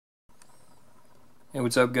Hey,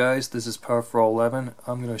 what's up guys? This is Powerful11.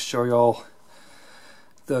 I'm going to show y'all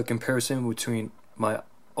the comparison between my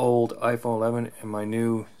old iPhone 11 and my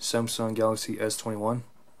new Samsung Galaxy S21.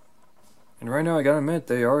 And right now I gotta admit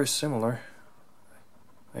they are similar.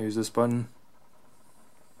 I use this button.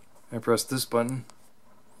 I press this button.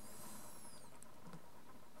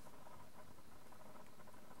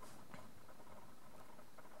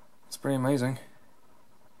 It's pretty amazing.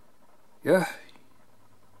 Yeah.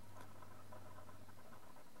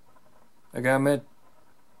 I gotta admit,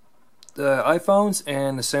 the iPhones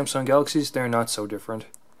and the Samsung Galaxies, they're not so different.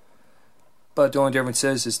 But the only difference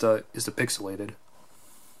is the pixelated.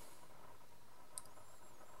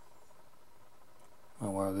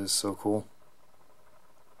 Oh wow, this is so cool.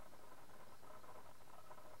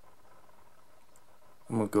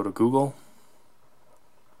 I'm gonna go to Google.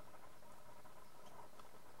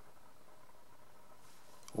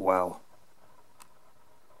 Wow.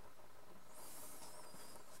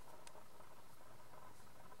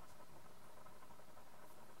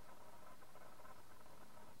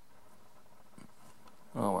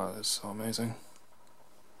 Oh wow, this is so amazing.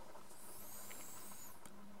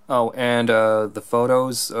 Oh, and the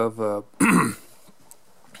photos of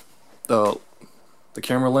the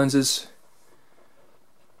camera lenses.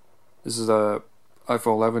 This is a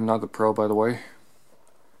iPhone 11, not the Pro, by the way.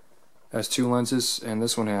 It has 2 lenses, and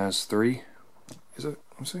this one has 3. Is it?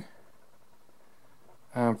 Let me see.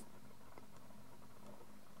 I'm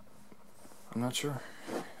not sure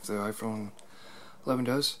if the iPhone 11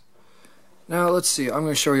 does. Now let's see. I'm going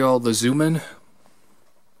to show you all the zoom in.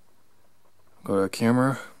 Go to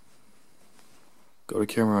camera. Go to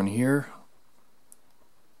camera on here.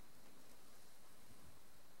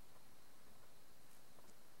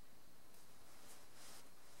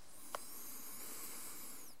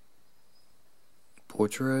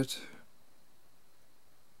 Portrait.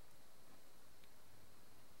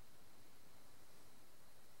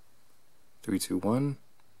 Three, two, one.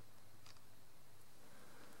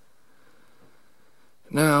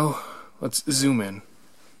 Now let's zoom in.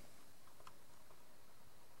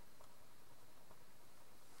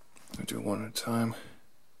 I'll do it one at a time.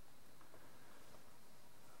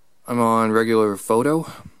 I'm on regular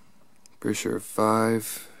photo. Pretty sure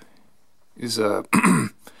 5 is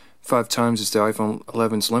 5 times is the iPhone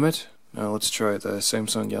 11's limit. Now let's try the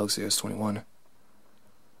Samsung Galaxy S21.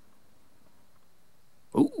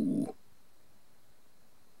 Ooh,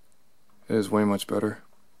 it is way much better.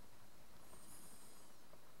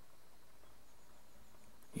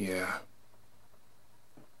 Yeah.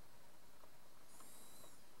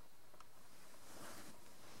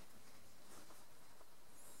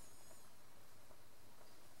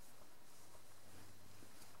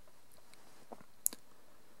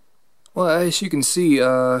 Well, as you can see,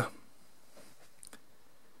 the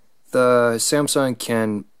Samsung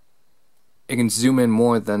can zoom in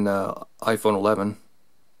more than the iPhone 11.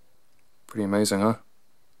 Pretty amazing, huh?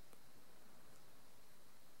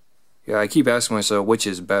 Yeah, I keep asking myself which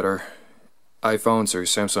is better, iPhones or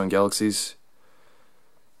Samsung Galaxies.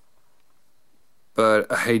 But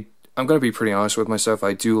I'm gonna be pretty honest with myself.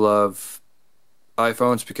 I do love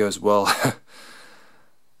iPhones because, well,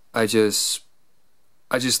 I just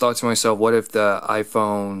thought to myself, what if the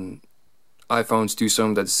iPhones do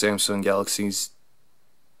something that the Samsung Galaxies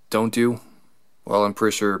don't do? Well, I'm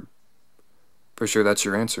pretty sure that's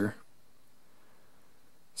your answer.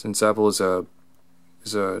 Since Apple is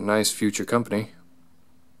a nice future company.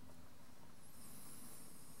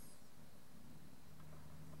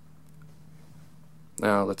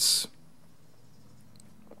 Now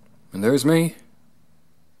and there's me.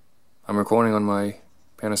 I'm recording on my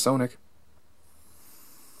Panasonic.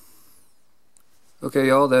 Okay,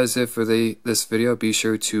 y'all, that is it for this video. Be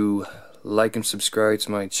sure to like and subscribe to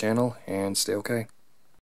my channel and stay okay.